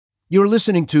You're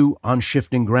listening to On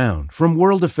Shifting Ground from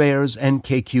World Affairs and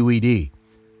KQED.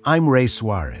 I'm Ray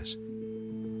Suarez.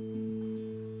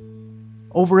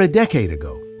 Over a decade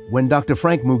ago, when Dr.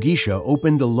 Frank Mugisha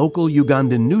opened a local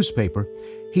Ugandan newspaper,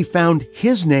 he found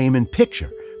his name and picture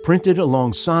printed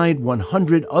alongside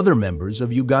 100 other members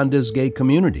of Uganda's gay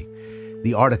community.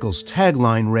 The article's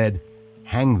tagline read,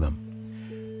 "Hang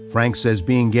them." Frank says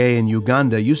being gay in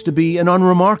Uganda used to be an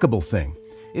unremarkable thing.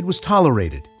 It was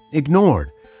tolerated,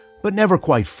 ignored, but never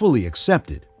quite fully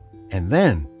accepted. And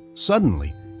then,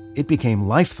 suddenly, it became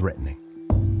life-threatening.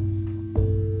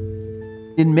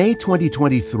 In May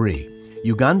 2023,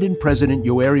 Ugandan President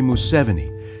Yoweri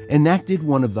Museveni enacted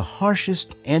one of the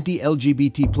harshest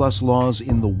anti-LGBT+ laws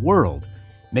in the world,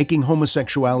 making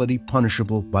homosexuality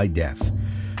punishable by death.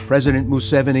 President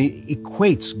Museveni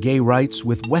equates gay rights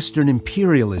with Western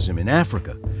imperialism in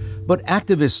Africa, but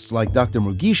activists like Dr.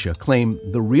 Mugisha claim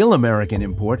the real American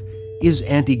import is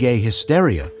anti-gay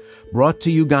hysteria, brought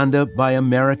to Uganda by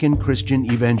American Christian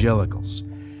evangelicals.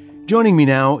 Joining me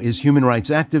now is human rights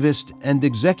activist and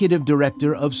executive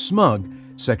director of SMUG,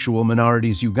 Sexual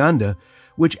Minorities Uganda,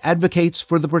 which advocates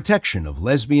for the protection of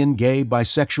lesbian, gay,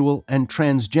 bisexual, and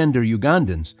transgender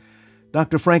Ugandans.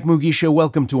 Dr. Frank Mugisha,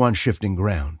 welcome to On Shifting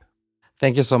Ground.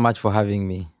 Thank you so much for having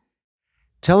me.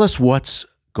 Tell us what's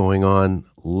going on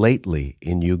lately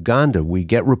in Uganda. We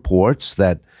get reports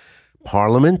that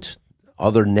Parliament,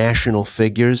 other national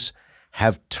figures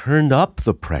have turned up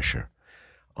the pressure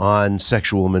on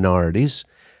sexual minorities,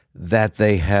 that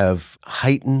they have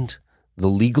heightened the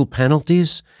legal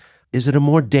penalties. Is it a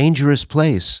more dangerous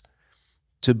place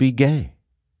to be gay?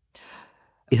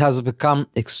 It has become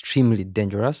extremely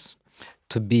dangerous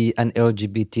to be an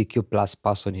LGBTQ plus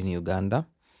person in Uganda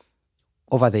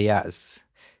over the years.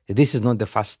 This is not the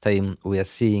first time we are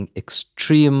seeing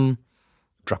extreme,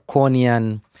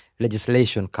 draconian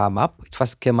legislation come up. It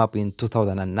first came up in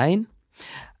 2009,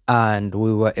 and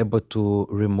we were able to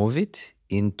remove it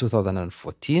in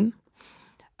 2014.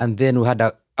 And then we had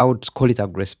I would call it a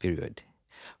grace period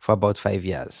for about 5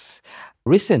 years.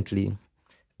 Recently,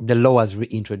 the law was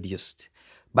reintroduced.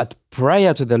 But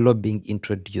prior to the law being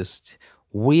introduced,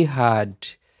 we had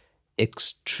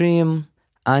extreme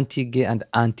anti-gay and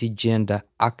anti-gender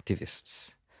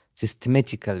activists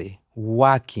systematically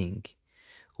working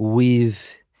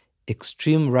with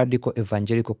extreme radical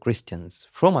evangelical Christians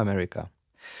from America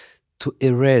to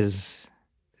erase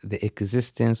the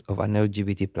existence of an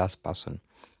LGBT plus person.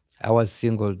 I was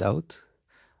singled out.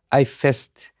 I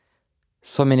faced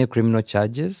so many criminal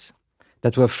charges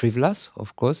that were frivolous,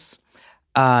 of course,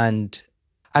 and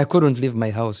I couldn't leave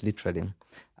my house, literally.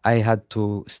 I had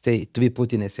to be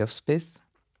put in a safe space.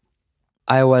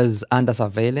 I was under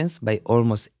surveillance by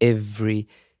almost every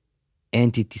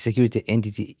security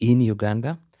entity in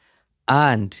Uganda.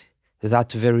 And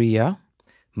that very year,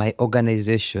 my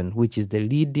organization, which is the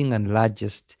leading and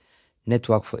largest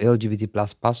network for LGBT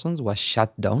plus persons, was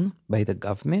shut down by the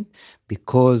government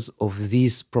because of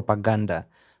this propaganda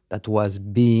that was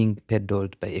being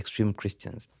peddled by extreme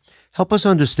Christians. Help us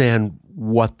understand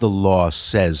what the law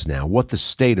says now, what the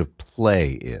state of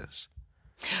play is.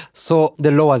 So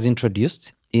the law was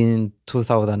introduced in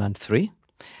 2003.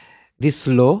 This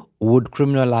law would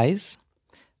criminalize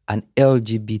an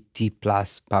LGBT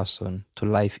plus person to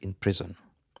life in prison.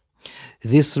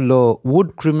 This law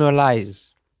would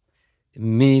criminalize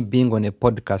me being on a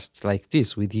podcast like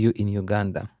this with you in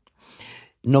Uganda.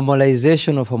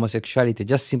 Normalization of homosexuality,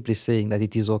 just simply saying that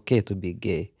it is okay to be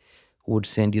gay, would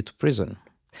send you to prison.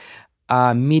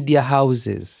 Media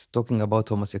houses talking about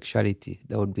homosexuality,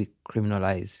 that would be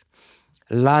criminalized.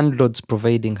 Landlords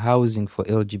providing housing for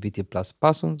LGBT plus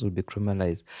persons would be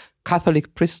criminalized.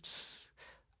 Catholic priests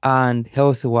and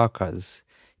health workers,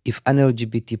 if an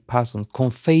LGBT person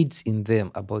confides in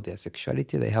them about their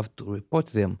sexuality, they have to report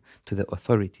them to the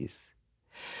authorities.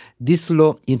 This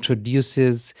law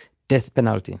introduces death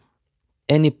penalty.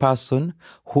 Any person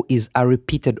who is a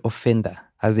repeated offender,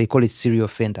 as they call it, serial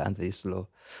offender under this law,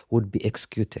 would be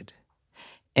executed.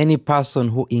 Any person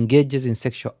who engages in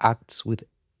sexual acts with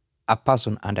a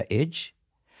person underage,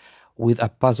 with a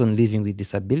person living with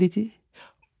disability,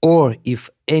 or if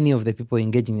any of the people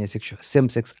engaging in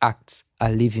same-sex acts are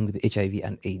living with HIV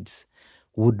and AIDS,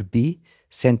 would be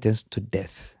sentenced to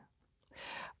death.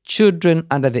 Children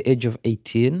under the age of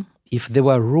 18, if they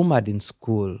were rumored in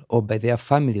school or by their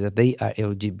family that they are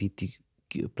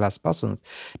LGBTQ plus persons,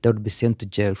 they would be sent to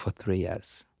jail for 3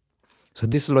 years. So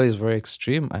this law is very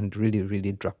extreme and really,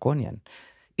 really draconian.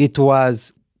 It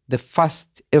was the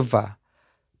first ever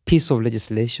piece of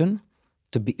legislation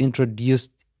to be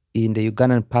introduced in the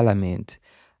Ugandan parliament,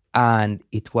 and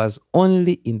it was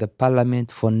only in the parliament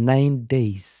for 9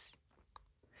 days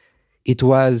It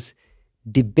was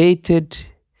debated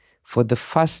for the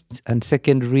first and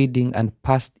second reading and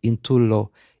passed into law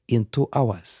in 2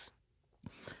 hours.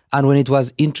 And when it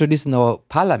was introduced in our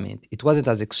parliament, it wasn't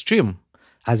as extreme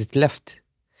as it left.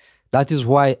 That is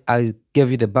why I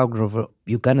gave you the background of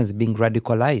Ugandans being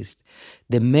radicalized.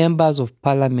 The members of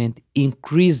parliament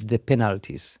increased the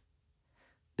penalties.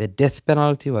 The death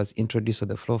penalty was introduced on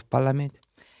the floor of parliament.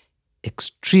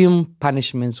 Extreme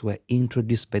punishments were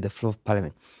introduced by the floor of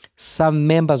parliament. Some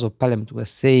members of parliament were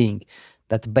saying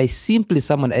that by simply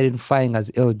someone identifying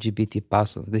as LGBT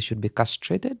person, they should be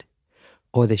castrated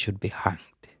or they should be hanged.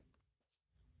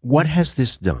 What has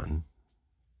this done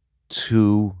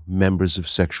to members of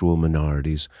sexual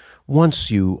minorities? Once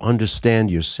you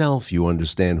understand yourself, you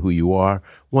understand who you are,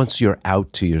 once you're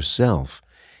out to yourself,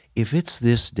 if it's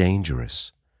this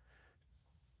dangerous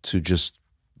to just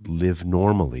live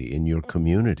normally in your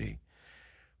community,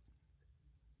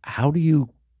 how do you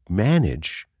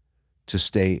manage to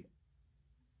stay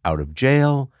out of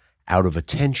jail, out of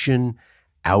attention,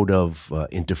 out of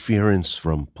interference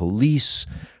from police,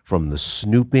 from the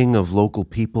snooping of local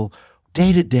people?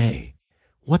 Day to day,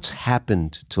 what's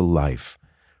happened to life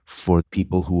for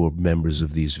people who are members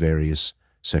of these various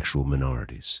sexual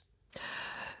minorities?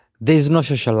 There is no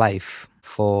social life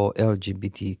for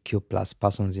LGBTQ plus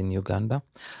persons in Uganda.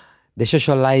 They're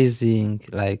socializing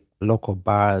like local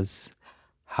bars,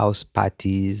 house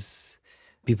parties,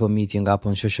 people meeting up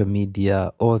on social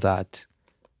media, all that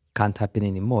can't happen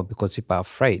anymore because people are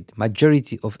afraid.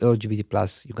 Majority of LGBT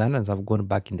plus Ugandans have gone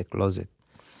back in the closet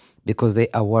because they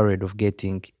are worried of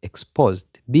getting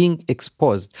exposed. Being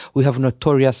exposed, we have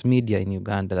notorious media in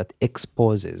Uganda that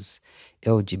exposes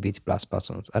LGBT plus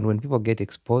persons. And when people get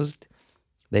exposed,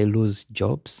 they lose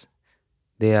jobs,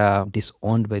 they are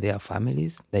disowned by their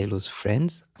families, they lose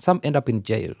friends, some end up in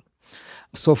jail.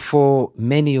 So for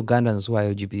many Ugandans who are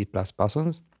LGBT plus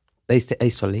persons, they stay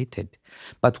isolated.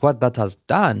 But what that has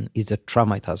done is the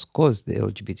trauma it has caused the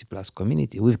LGBT plus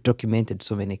community. We've documented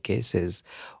so many cases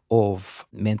of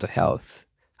mental health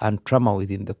and trauma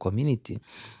within the community.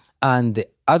 And the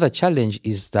other challenge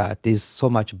is that there's so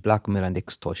much blackmail and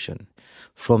extortion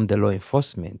from the law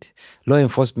enforcement. Law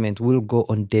enforcement will go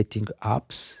on dating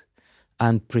apps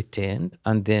and pretend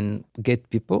and then get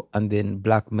people and then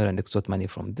blackmail and extort money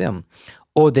from them.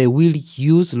 Or they will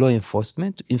use law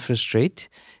enforcement to infiltrate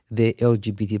the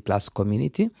LGBT plus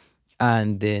community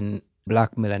and then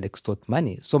blackmail and extort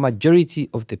money. So majority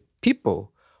of the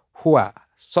people who are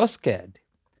so scared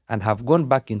and have gone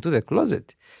back into the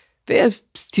closet, there are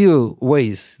still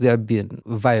ways they are being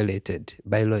violated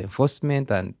by law enforcement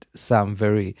and some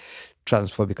very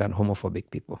transphobic and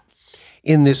homophobic people.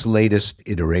 In this latest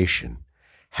iteration,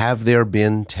 have there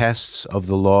been tests of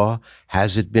the law?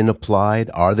 Has it been applied?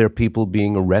 Are there people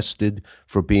being arrested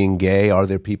for being gay? Are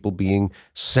there people being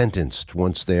sentenced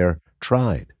once they're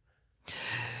tried?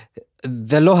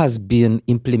 The law has been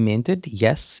implemented,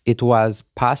 yes. It was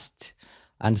passed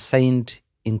and signed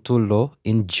into law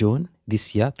in June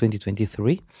this year,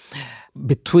 2023.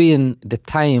 Between the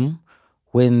time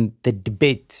when the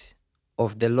debate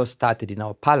of the law started in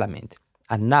our parliament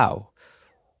and now,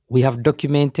 we have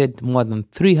documented more than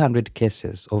 300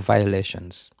 cases of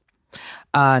violations.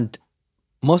 And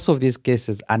most of these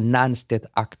cases are non-state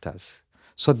actors.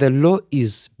 So the law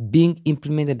is being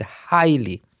implemented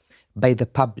highly by the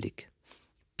public.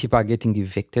 People are getting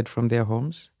evicted from their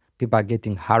homes. People are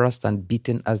getting harassed and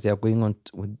beaten as they are going on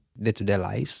with day-to-day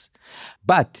lives.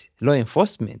 But law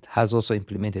enforcement has also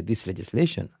implemented this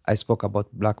legislation. I spoke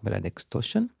about blackmail and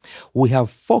extortion. We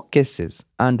have 4 cases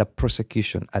under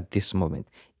prosecution at this moment,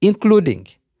 including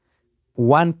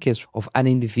one case of an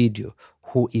individual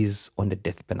who is on the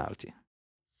death penalty.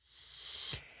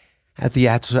 At the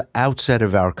outset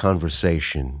of our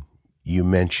conversation, you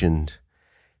mentioned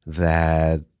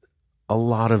that a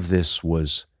lot of this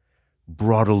was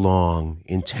brought along,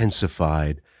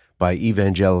 intensified by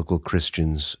evangelical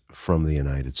Christians from the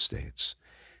United States.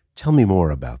 Tell me more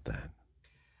about that.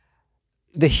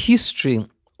 The history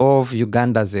of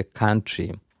Uganda as a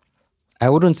country, I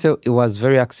wouldn't say it was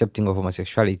very accepting of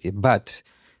homosexuality, but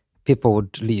people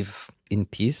would live in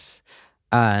peace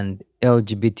and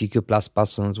LGBTQ plus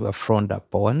persons were frowned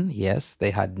upon. Yes, they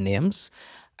had names.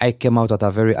 I came out at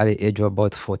a very early age of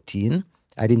about 14.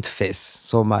 I didn't face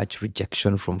so much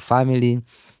rejection from family,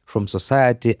 from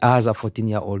society as a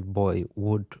 14-year-old boy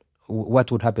would.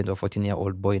 What would happen to a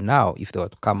 14-year-old boy now if they were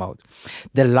to come out?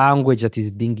 The language that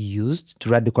is being used to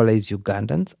radicalize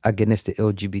Ugandans against the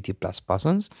LGBT plus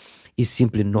persons is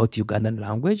simply not Ugandan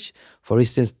language. For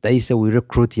instance, they say we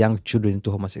recruit young children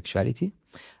into homosexuality.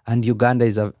 And Uganda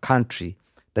is a country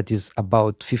that is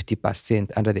about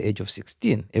 50% under the age of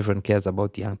 16. Everyone cares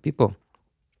about young people.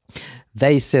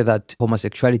 They say that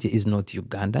homosexuality is not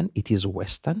Ugandan, it is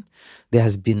Western. There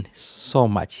has been so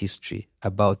much history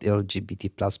about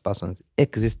LGBT plus persons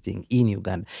existing in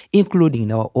Uganda, including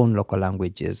in our own local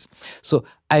languages. So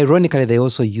ironically, they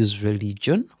also use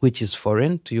religion, which is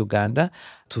foreign to Uganda,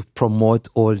 to promote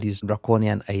all these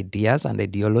draconian ideas and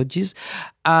ideologies.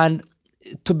 And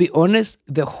to be honest,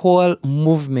 the whole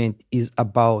movement is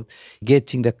about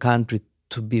getting the country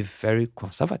to be very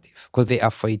conservative, because they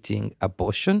are fighting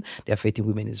abortion, they are fighting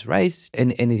women's rights,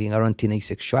 and anything around teenage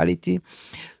sexuality.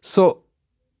 So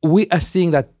we are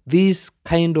seeing that these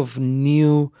kind of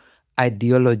new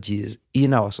ideologies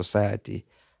in our society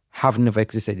have never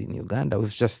existed in Uganda.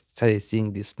 We've just started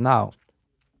seeing this now.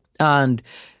 And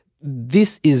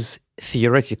this is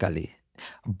theoretically,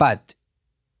 but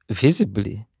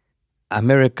visibly,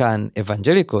 American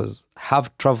evangelicals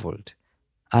have traveled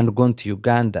and gone to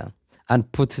Uganda and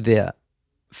put their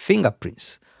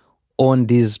fingerprints on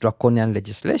these draconian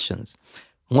legislations.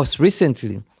 Most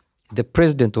recently, the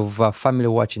president of Family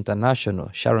Watch International,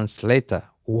 Sharon Slater,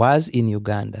 was in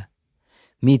Uganda,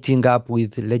 meeting up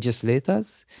with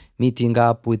legislators, meeting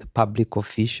up with public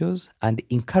officials, and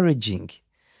encouraging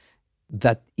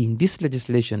that in this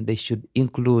legislation they should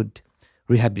include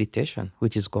rehabilitation,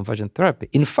 which is conversion therapy.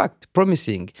 In fact,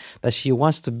 promising that she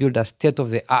wants to build a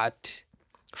state-of-the-art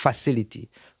facility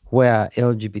where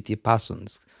LGBT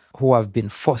persons who have been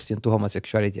forced into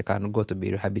homosexuality can go to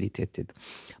be rehabilitated.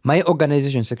 My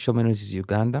organization, Sexual Minorities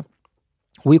Uganda,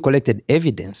 we collected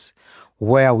evidence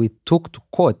where we took to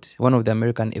court one of the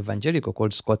American evangelical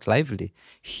called Scott Lively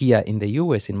here in the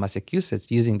US, in Massachusetts,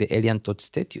 using the Alien Tort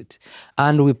Statute.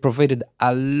 And we provided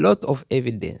a lot of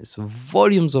evidence,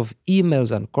 volumes of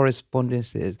emails and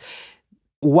correspondences,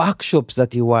 workshops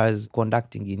that he was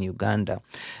conducting in Uganda,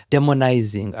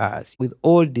 demonizing us with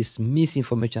all this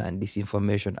misinformation and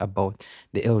disinformation about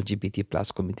the LGBT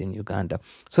plus community in Uganda.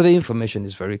 So the information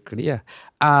is very clear.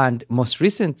 And most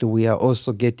recently, we are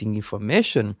also getting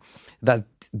information that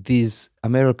these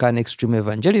American extreme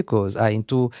evangelicals are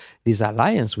into this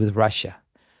alliance with Russia,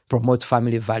 promote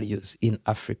family values in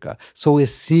Africa. So we're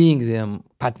seeing them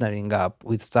partnering up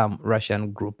with some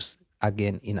Russian groups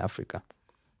again in Africa.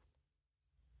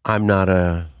 I'm not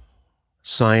a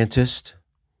scientist.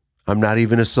 I'm not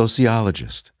even a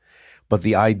sociologist. But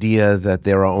the idea that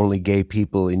there are only gay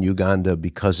people in Uganda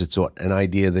because it's an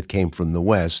idea that came from the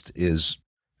West is,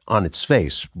 on its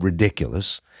face,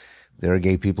 ridiculous. There are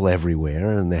gay people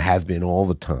everywhere, and there have been all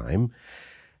the time.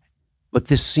 But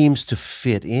this seems to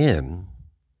fit in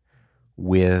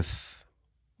with,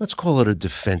 let's call it a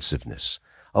defensiveness.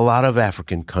 A lot of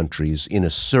African countries, in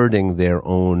asserting their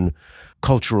own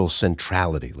cultural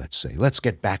centrality, let's say. Let's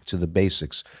get back to the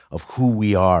basics of who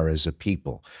we are as a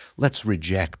people. Let's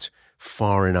reject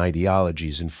foreign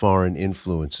ideologies and foreign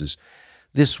influences.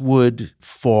 This would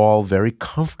fall very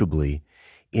comfortably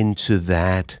into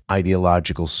that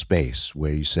ideological space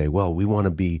where you say, well, we want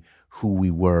to be who we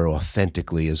were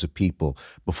authentically as a people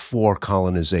before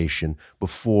colonization,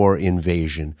 before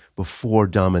invasion, before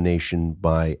domination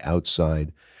by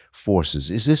outside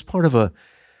forces. Is this part of a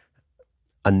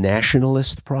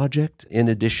nationalist project in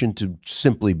addition to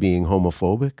simply being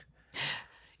homophobic?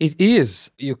 It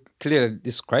is. You clearly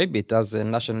describe it as a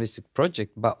nationalistic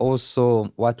project, but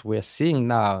also what we're seeing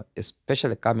now,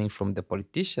 especially coming from the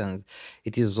politicians,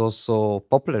 it is also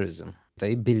populism.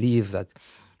 They believe that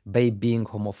by being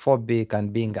homophobic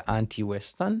and being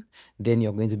anti-Western, then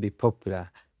you're going to be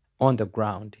popular on the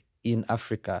ground in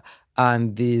Africa.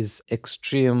 And these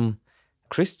extreme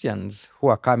Christians who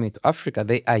are coming to Africa,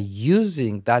 they are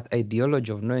using that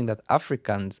ideology of knowing that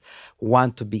Africans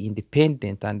want to be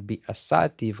independent and be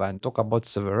assertive and talk about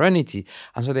sovereignty.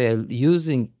 And so they are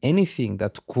using anything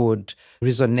that could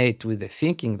resonate with the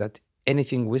thinking that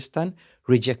anything Western,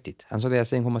 reject it. And so they are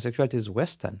saying homosexuality is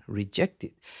Western, reject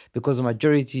it. Because the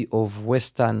majority of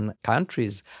Western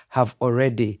countries have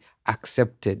already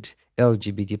accepted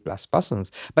LGBT plus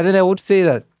persons. But then I would say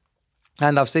that,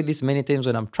 and I've said this many times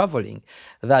when I'm traveling,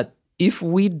 that if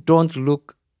we don't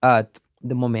look at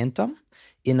the momentum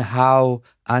in how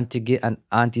anti-gay and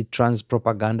anti-trans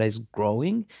propaganda is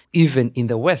growing, even in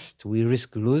the West, we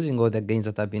risk losing all the gains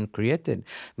that have been created.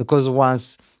 Because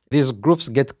once these groups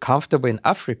get comfortable in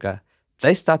Africa,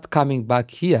 they start coming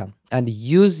back here and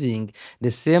using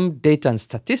the same data and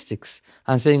statistics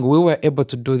and saying, we were able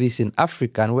to do this in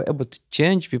Africa and we're able to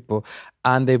change people,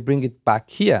 and they bring it back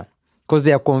here. Because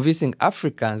they are convincing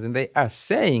Africans, and they are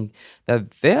saying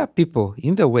that there are people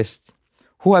in the West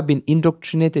who have been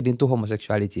indoctrinated into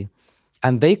homosexuality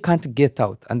and they can't get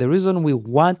out. And the reason we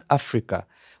want Africa,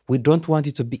 we don't want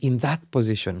you to be in that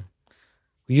position.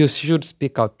 You should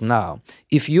speak out now.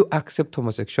 If you accept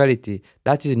homosexuality,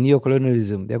 that is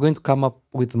neocolonialism. They're going to come up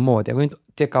with more. They're going to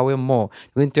take away more.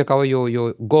 They're going to take away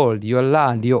your gold, your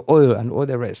land, your oil, and all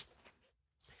the rest.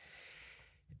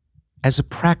 As a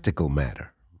practical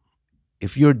matter,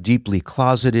 if you're deeply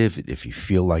closeted, if you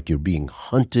feel like you're being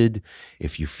hunted,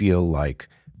 if you feel like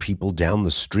people down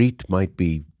the street might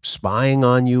be spying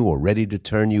on you or ready to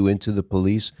turn you into the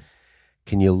police,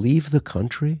 can you leave the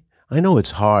country? I know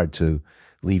it's hard to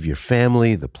leave your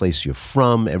family, the place you're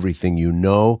from, everything you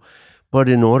know, but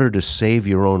in order to save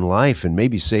your own life and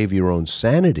maybe save your own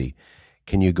sanity,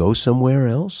 can you go somewhere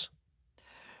else?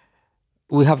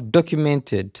 We have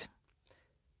documented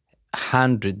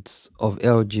hundreds of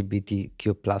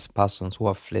LGBTQ plus persons who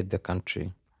have fled the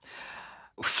country.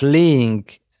 Fleeing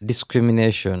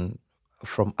discrimination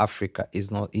from Africa is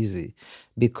not easy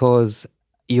because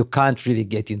you can't really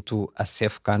get into a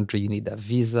safe country. You need a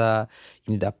visa,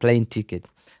 you need a plane ticket.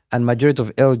 And majority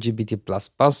of LGBT plus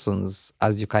persons,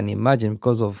 as you can imagine,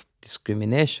 because of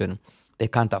discrimination, they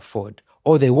can't afford,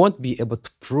 or they won't be able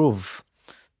to prove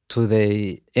to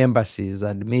the embassies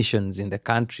and missions in the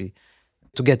country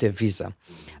to get a visa.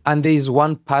 And there is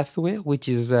one pathway, which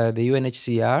is the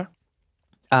UNHCR,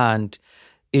 and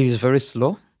it is very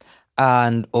slow.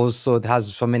 And also it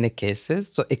has so many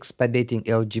cases. So expediting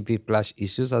LGBT plus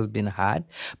issues has been hard.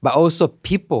 But also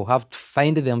people have to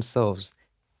find themselves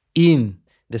in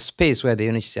the space where the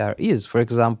UNHCR is. For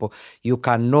example, you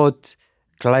cannot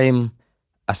claim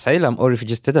asylum or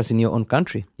refugee status in your own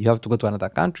country. You have to go to another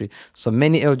country. So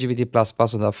many LGBT plus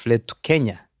persons have fled to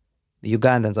Kenya. The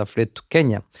Ugandans have fled to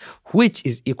Kenya, which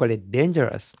is equally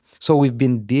dangerous. So we've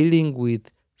been dealing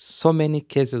with so many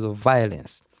cases of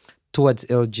violence towards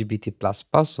LGBT plus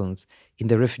persons in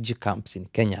the refugee camps in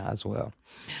Kenya as well.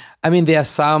 I mean, there are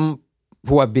some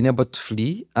who have been able to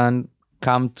flee and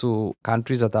come to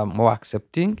countries that are more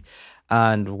accepting.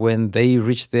 And when they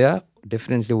reach there,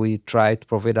 definitely we try to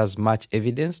provide as much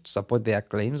evidence to support their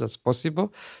claims as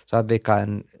possible so that they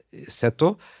can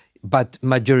settle. But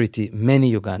majority,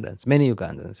 many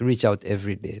Ugandans reach out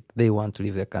every day. They want to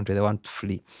leave their country. They want to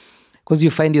flee. Because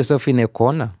you find yourself in a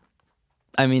corner.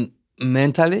 I mean,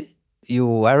 mentally, you're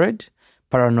worried,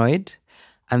 paranoid,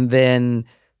 and then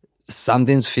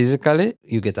something's physically,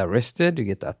 you get arrested, you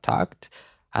get attacked,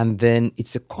 and then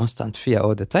it's a constant fear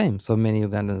all the time. So many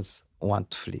Ugandans want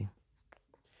to flee.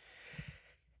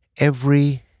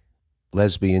 Every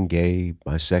lesbian, gay,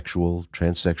 bisexual,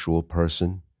 transsexual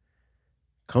person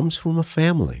comes from a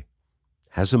family,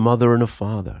 has a mother and a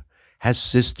father, has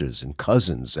sisters and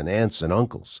cousins and aunts and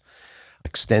uncles.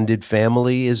 Extended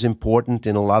family is important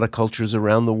in a lot of cultures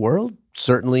around the world.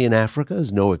 Certainly in Africa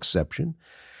is no exception.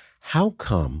 How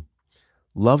come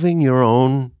loving your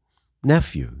own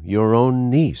nephew, your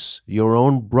own niece, your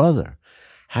own brother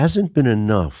hasn't been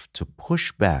enough to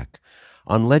push back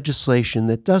on legislation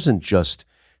that doesn't just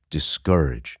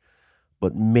discourage,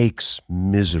 but makes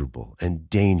miserable and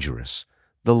dangerous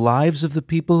the lives of the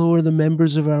people who are the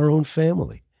members of our own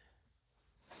family?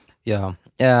 Yeah.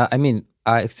 I mean,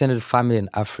 our extended family in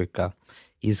Africa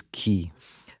is key.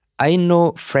 I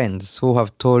know friends who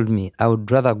have told me I would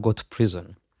rather go to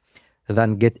prison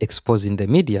than get exposed in the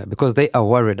media because they are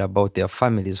worried about their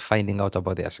families finding out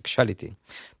about their sexuality.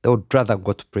 They would rather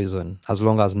go to prison as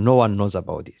long as no one knows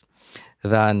about it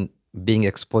than being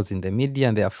exposed in the media,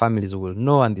 and their families will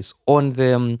know and disown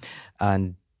them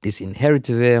and disinherit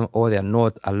them, or they're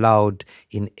not allowed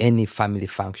in any family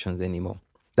functions anymore.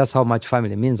 That's how much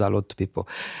family means a lot to people.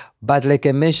 But like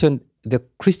I mentioned, the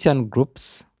Christian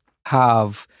groups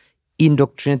have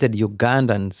indoctrinated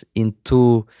Ugandans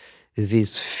into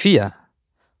this fear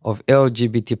of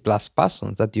LGBT plus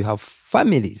persons, that you have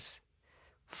families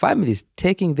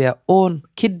taking their own,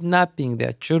 kidnapping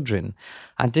their children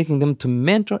and taking them to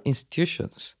mental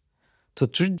institutions to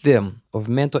treat them of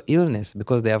mental illness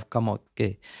because they have come out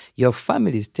gay. Your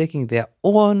families taking their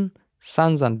own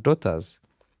sons and daughters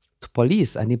to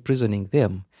police and imprisoning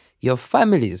them. Your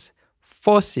families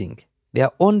forcing their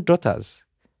own daughters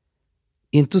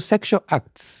into sexual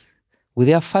acts with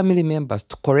their family members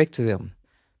to correct them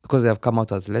because they have come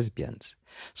out as lesbians.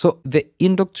 So the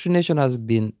indoctrination has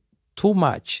been too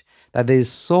much that there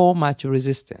is so much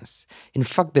resistance. In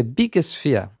fact, the biggest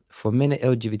fear for many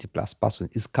LGBT plus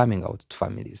persons is coming out to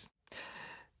families.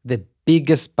 The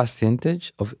biggest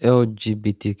percentage of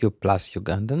LGBTQ plus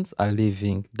Ugandans are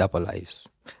living double lives.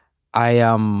 I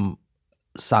am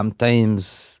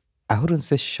sometimes, I wouldn't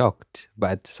say shocked,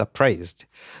 but surprised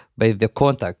by the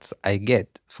contacts I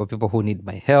get for people who need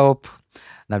my help.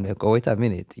 And I'm like, oh, wait a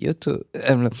minute, you too.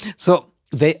 So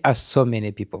there are so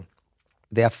many people.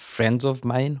 There are friends of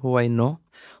mine who I know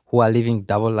who are living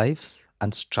double lives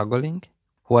and struggling,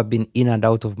 who have been in and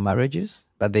out of marriages,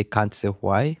 but they can't say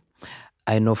why.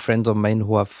 I know friends of mine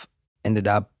who have ended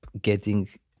up getting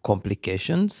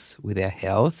complications with their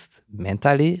health,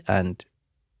 mentally and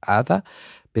other,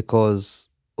 because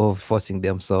of forcing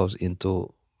themselves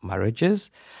into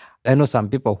marriages. I know some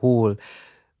people who will,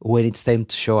 when it's time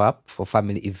to show up for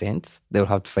family events, they'll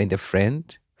have to find a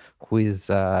friend who is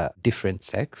different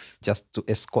sex just to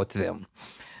escort them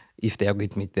if they are going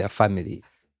to meet their family.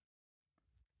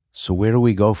 So where do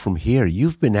we go from here?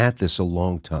 You've been at this a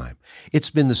long time. It's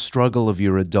been the struggle of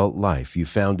your adult life. You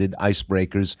founded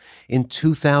Icebreakers in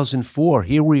 2004.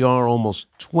 Here we are almost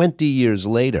 20 years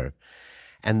later,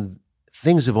 and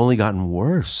things have only gotten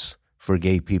worse for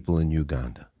gay people in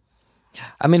Uganda.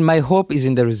 I mean, my hope is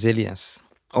in the resilience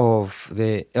of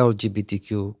the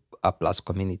LGBTQ plus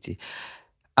community.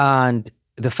 And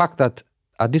the fact that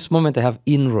at this moment I have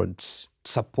inroads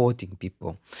supporting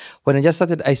people. When I just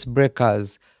started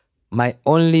Icebreakers, my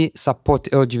only support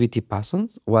LGBT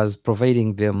persons was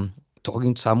providing them,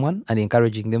 talking to someone and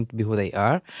encouraging them to be who they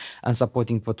are, and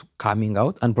supporting people to coming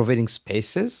out, and providing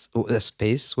spaces, a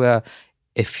space where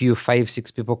a few, 5,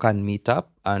 6 people can meet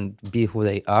up and be who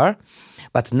they are.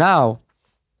 But now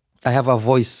I have a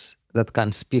voice that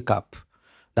can speak up,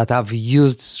 that I've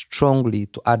used strongly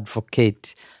to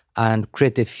advocate and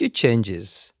create a few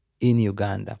changes in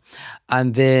Uganda.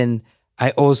 And then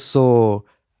I also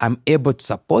am able to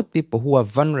support people who are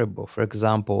vulnerable. For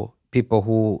example, people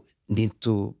who need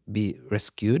to be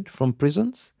rescued from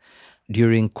prisons.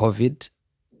 During COVID,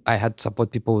 I had to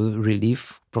support people with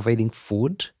relief, providing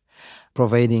food,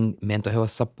 providing mental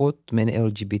health support to many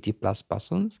LGBT plus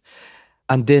persons.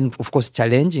 And then, of course,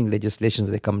 challenging legislations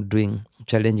like I'm doing,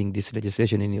 challenging this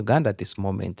legislation in Uganda at this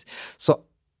moment. So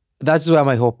that's where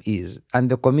my hope is. And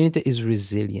the community is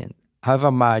resilient.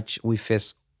 However much we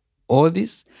face all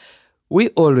this, we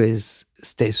always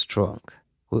stay strong.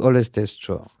 We always stay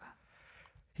strong.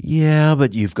 Yeah,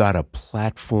 but you've got a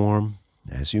platform,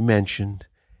 as you mentioned.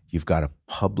 You've got a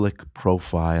public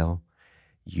profile.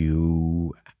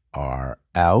 You are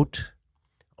out.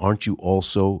 Aren't you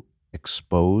also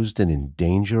exposed and in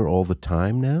danger all the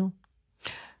time now?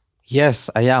 Yes,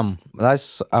 I am.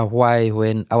 That's why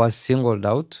when I was singled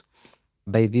out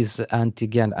by these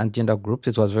anti-gay and anti-gender groups,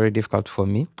 it was very difficult for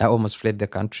me. I almost fled the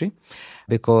country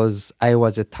because I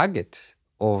was a target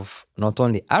of not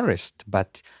only arrest,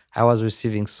 but I was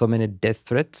receiving so many death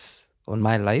threats on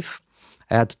my life.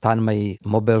 I had to turn my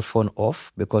mobile phone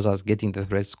off because I was getting the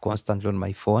threats constantly on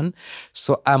my phone.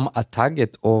 So I'm a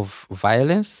target of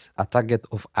violence, a target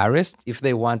of arrest. If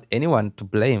they want anyone to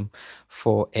blame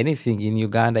for anything in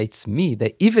Uganda, it's me.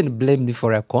 They even blamed me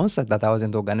for a concert that I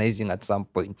wasn't organizing at some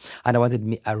point, and I wanted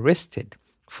me arrested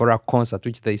for a concert,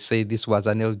 which they say this was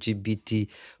an LGBT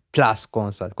plus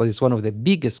concert, because it's one of the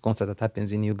biggest concerts that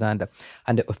happens in Uganda.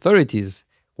 And the authorities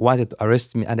wanted to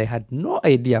arrest me, and I had no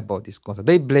idea about this concert.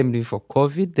 They blamed me for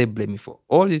COVID. They blamed me for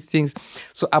all these things.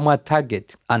 So I'm a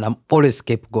target, and I'm always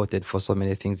scapegoated for so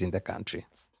many things in the country.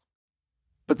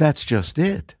 But that's just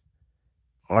it.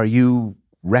 Are you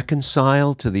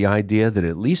reconciled to the idea that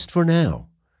at least for now,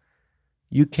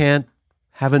 you can't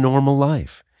have a normal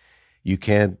life? You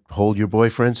can't hold your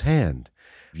boyfriend's hand.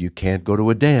 You can't go to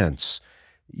a dance.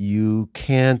 You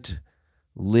can't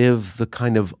live the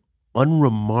kind of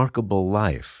unremarkable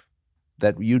life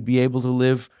that you'd be able to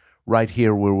live right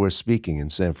here where we're speaking in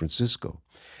San Francisco.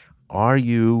 Are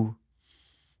you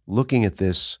looking at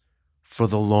this for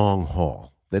the long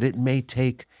haul, that it may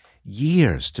take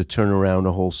years to turn around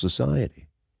a whole society?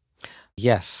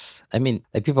 Yes. I mean,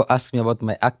 like people ask me about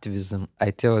my activism.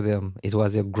 I tell them it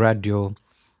was a gradual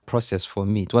process for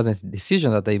me. It wasn't a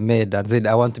decision that I made and said,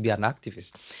 I want to be an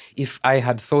activist. If I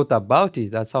had thought about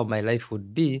it, that's how my life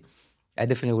would be, I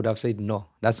definitely would have said, no,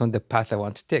 that's not the path I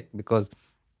want to take. Because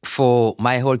for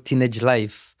my whole teenage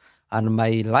life and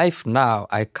my life now,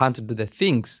 I can't do the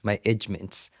things my age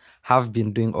mates have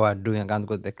been doing or are doing. I can't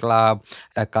go to the club.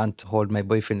 I can't hold my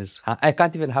boyfriend's hand. I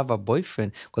can't even have a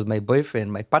boyfriend because my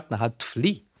partner had to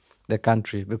flee the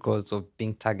country because of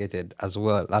being targeted as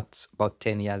well. That's about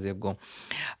 10 years ago.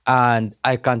 And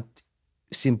I can't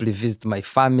simply visit my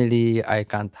family. I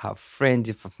can't have friends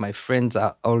if my friends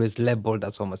are always labeled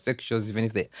as homosexuals, even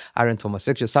if they aren't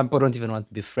homosexuals. Some people don't even want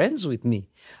to be friends with me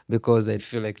because they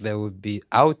feel like they would be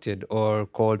outed or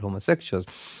called homosexuals.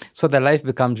 So the life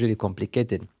becomes really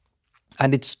complicated.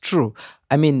 And it's true.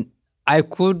 I mean, I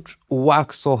could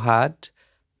work so hard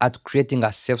at creating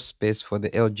a safe space for the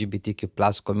LGBTQ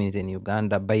plus community in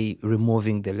Uganda by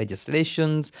removing the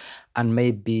legislations and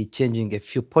maybe changing a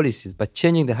few policies. But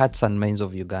changing the hearts and minds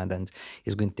of Ugandans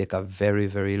is going to take a very,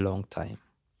 very long time.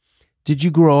 Did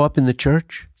you grow up in the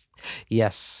church?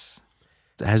 Yes.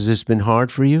 Has this been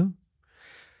hard for you?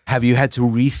 Have you had to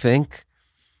rethink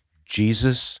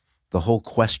Jesus, the whole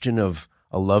question of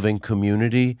a loving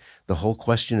community, the whole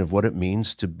question of what it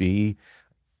means to be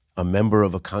a member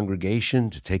of a congregation,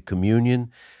 to take communion?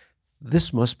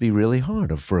 This must be really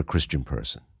hard for a Christian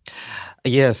person.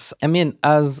 Yes. I mean,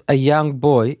 as a young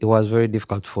boy, it was very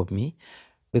difficult for me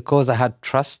because I had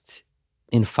trust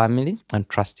in family and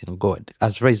trust in God.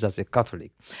 As raised as a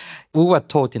Catholic, we were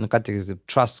taught in catechism,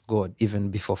 trust God even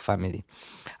before family.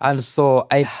 And so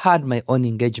I had my own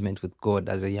engagement with God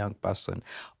as a young person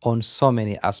on so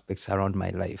many aspects around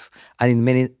my life.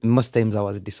 And most times I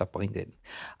was disappointed.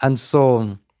 And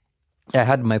so I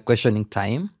had my questioning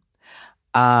time,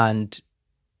 and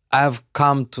I've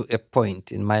come to a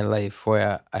point in my life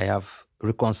where I have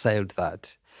reconciled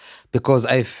that, because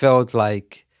I felt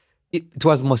like it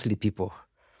was mostly people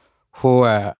who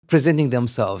were presenting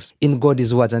themselves in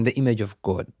God's words and the image of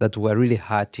God that were really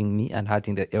hurting me and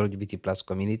hurting the LGBT plus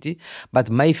community. But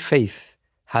my faith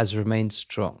has remained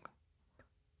strong.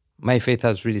 My faith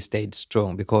has really stayed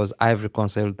strong because I've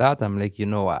reconciled that. I'm like, you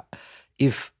know what?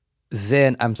 If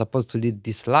then I'm supposed to lead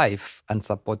this life and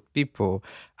support people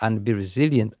and be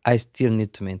resilient, I still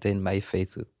need to maintain my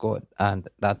faith with God. And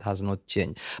that has not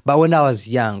changed. But when I was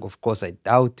young, of course, I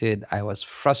doubted, I was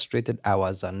frustrated, I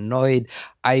was annoyed.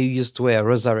 I used to wear a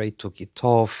rosary, took it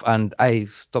off, and I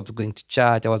stopped going to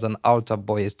church. I was an altar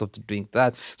boy, I stopped doing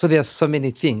that. So there are so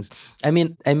many things. I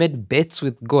mean, I made bets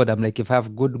with God. I'm like, if I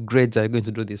have good grades, are you going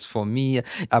to do this for me?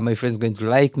 Are my friends going to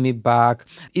like me back?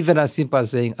 Even as simple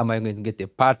as saying, am I going to get a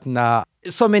partner?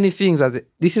 So many things.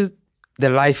 This is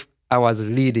the life I was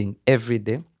leading every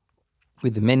day,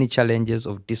 with many challenges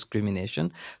of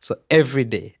discrimination. So every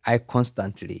day, I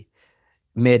constantly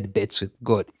made bets with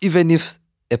God. Even if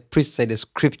a priest said a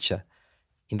scripture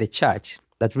in the church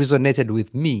that resonated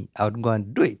with me, I would go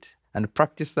and do it and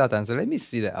practice that and say, let me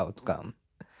see the outcome.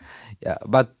 Yeah,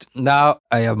 but now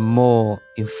I am more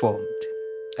informed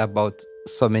about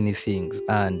so many things.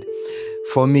 And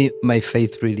for me, my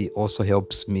faith really also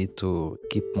helps me to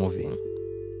keep moving.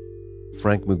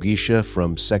 Frank Mugisha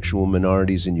from Sexual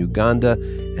Minorities in Uganda,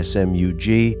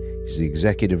 SMUG. He's the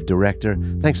executive director.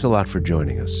 Thanks a lot for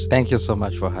joining us. Thank you so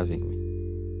much for having me.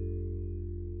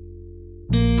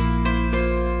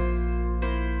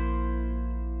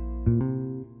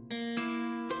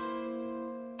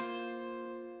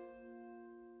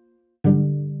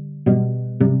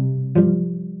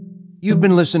 You've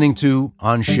been listening to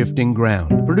On Shifting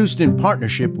Ground, produced in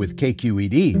partnership with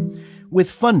KQED, with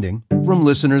funding from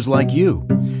listeners like you.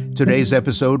 Today's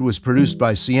episode was produced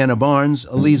by Sienna Barnes,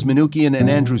 Elise Manukian, and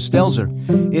Andrew Stelzer.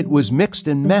 It was mixed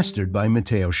and mastered by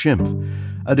Matteo Schimpf.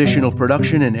 Additional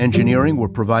production and engineering were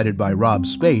provided by Rob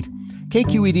Spate.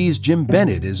 KQED's Jim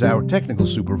Bennett is our technical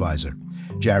supervisor.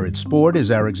 Jared Sport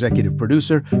is our executive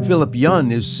producer. Philip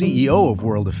Yun is CEO of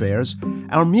World Affairs.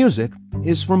 Our music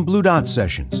is from Blue Dot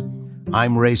Sessions.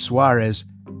 I'm Ray Suarez.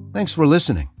 Thanks for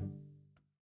listening.